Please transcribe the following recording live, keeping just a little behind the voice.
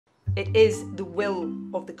It is the will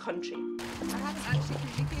of the country.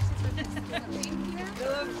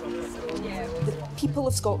 The people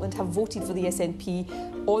of Scotland have voted for the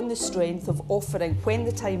SNP on the strength of offering, when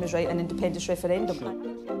the time is right, an independence referendum.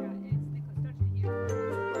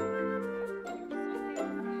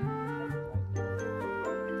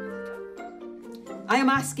 I am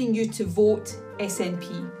asking you to vote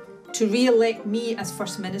SNP, to re-elect me as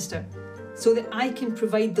First Minister, so that I can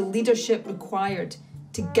provide the leadership required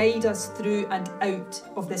to guide us through and out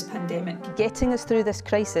of this pandemic. Getting us through this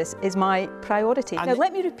crisis is my priority. Now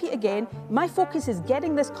let me repeat again, my focus is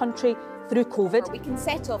getting this country through COVID. We can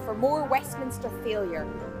settle for more Westminster failure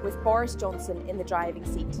with Boris Johnson in the driving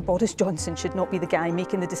seat. Boris Johnson should not be the guy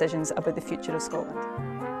making the decisions about the future of Scotland.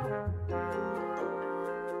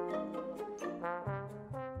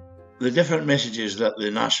 The different messages that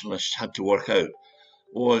the nationalists had to work out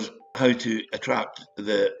was how to attract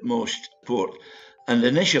the most support. And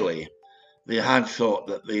initially, they had thought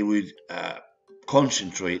that they would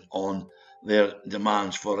concentrate on their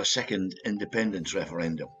demands for a second independence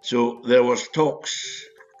referendum. So there was talks,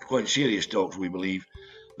 quite serious talks, we believe,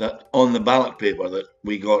 that on the ballot paper that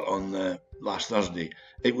we got on last Thursday,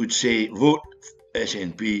 it would say vote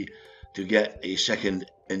SNP to get a second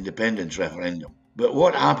independence referendum. But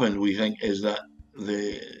what happened, we think, is that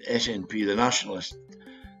the SNP, the nationalists,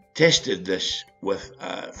 tested this with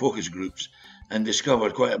focus groups and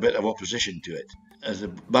discovered quite a bit of opposition to it. As the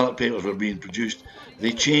ballot papers were being produced,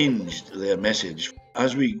 they changed their message.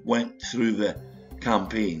 As we went through the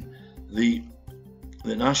campaign, the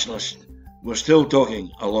nationalists were still talking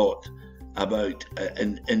a lot about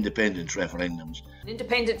independence referendums. An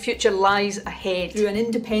independent future lies ahead through an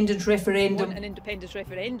independent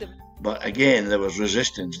referendum. But again, there was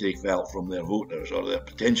resistance they felt from their voters or their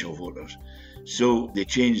potential voters. So they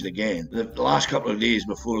changed again. The last couple of days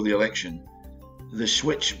before the election, the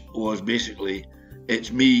switch was basically,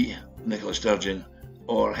 it's me, Nicola Sturgeon,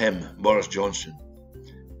 or him, Boris Johnson.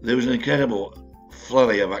 There was an incredible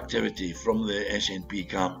flurry of activity from the SNP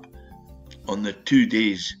camp on the 2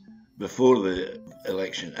 days before the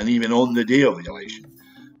election, and even on the day of the election.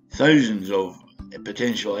 Thousands of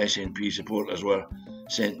potential SNP supporters were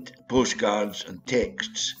sent postcards and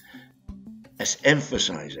texts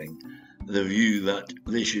emphasising the view that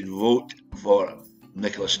they should vote for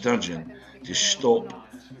Nicola Sturgeon to stop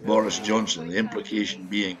Boris Johnson, the implication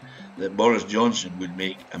being that Boris Johnson would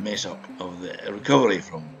make a mess up of the recovery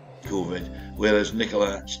from COVID, whereas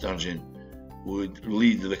Nicola Sturgeon would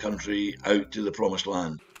lead the country out to the promised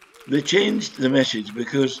land. They changed the message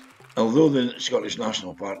because although the Scottish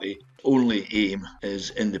National Party only aim is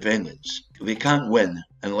independence, they can't win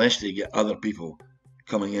unless they get other people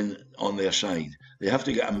coming in on their side. They have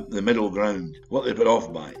to get the middle ground. What they're put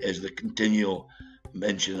off by is the continual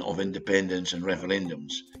mention of independence and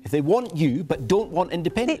referendums. If they want you but don't want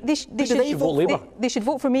independence, they should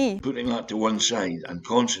vote for me. Putting that to one side and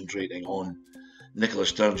concentrating on Nicola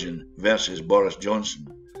Sturgeon versus Boris Johnson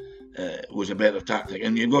was a better tactic.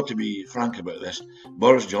 And you've got to be frank about this.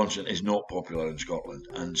 Boris Johnson is not popular in Scotland,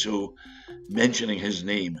 and so mentioning his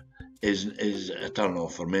name is a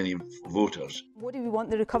turn-off for many voters. What do we want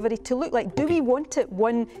the recovery to look like? Do we want it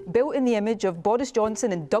one built in the image of Boris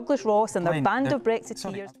Johnson and Douglas Ross and their band of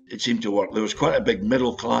Brexiteers? It seemed to work. There was quite a big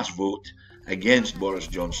middle-class vote against Boris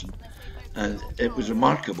Johnson, and it was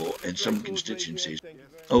remarkable in some constituencies.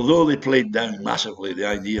 Although they played down massively the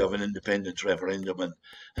idea of an independence referendum, and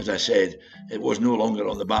as I said, it was no longer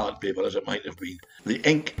on the ballot paper as it might have been, the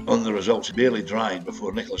ink on the results barely dried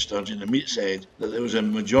before Nicola Sturgeon and me said that there was a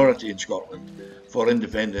majority in Scotland for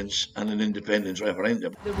independence and an independence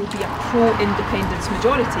referendum. There will be a pro-independence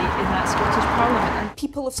majority in that Scottish Parliament. And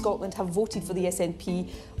people of Scotland have voted for the SNP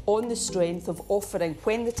on the strength of offering,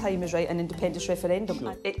 when the time is right, an independence referendum.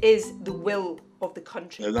 Sure. It is the will of the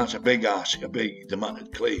country. Now that's a big ask, a big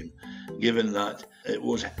demanded claim, given that it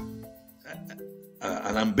was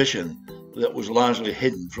an ambition that was largely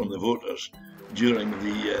hidden from the voters during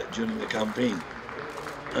the campaign.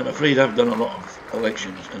 I'm afraid I've done a lot of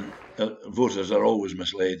elections, and voters are always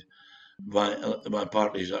misled by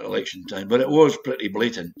parties at election time. But it was pretty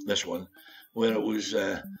blatant, this one, where it was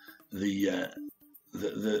the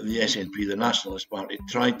SNP, the Nationalist Party,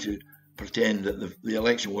 tried to pretend that the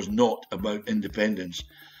election was not about independence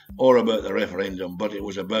or about the referendum, but it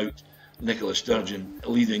was about Nicola Sturgeon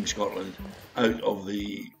leading Scotland out of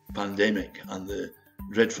the pandemic and the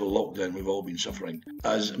dreadful lockdown we've all been suffering.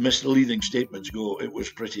 As misleading statements go, it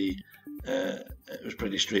was pretty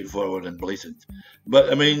straightforward and blatant.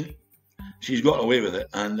 But I mean, she's got away with it,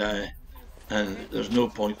 and there's no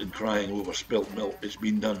point in crying over spilt milk. It's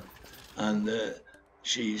been done, and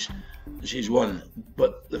she's won.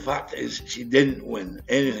 But the fact is, she didn't win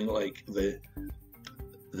anything like the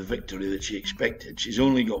victory that she expected. She's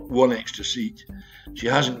only got one extra seat. She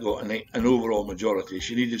hasn't got an overall majority.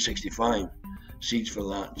 She needed 65 seats for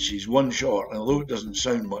that. She's one short, and although it doesn't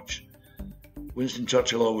sound much, Winston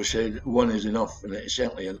Churchill always said one is enough, and it's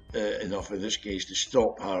certainly enough in this case to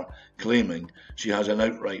stop her claiming she has an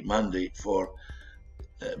outright mandate for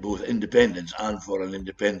both independence and for an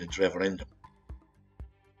independence referendum.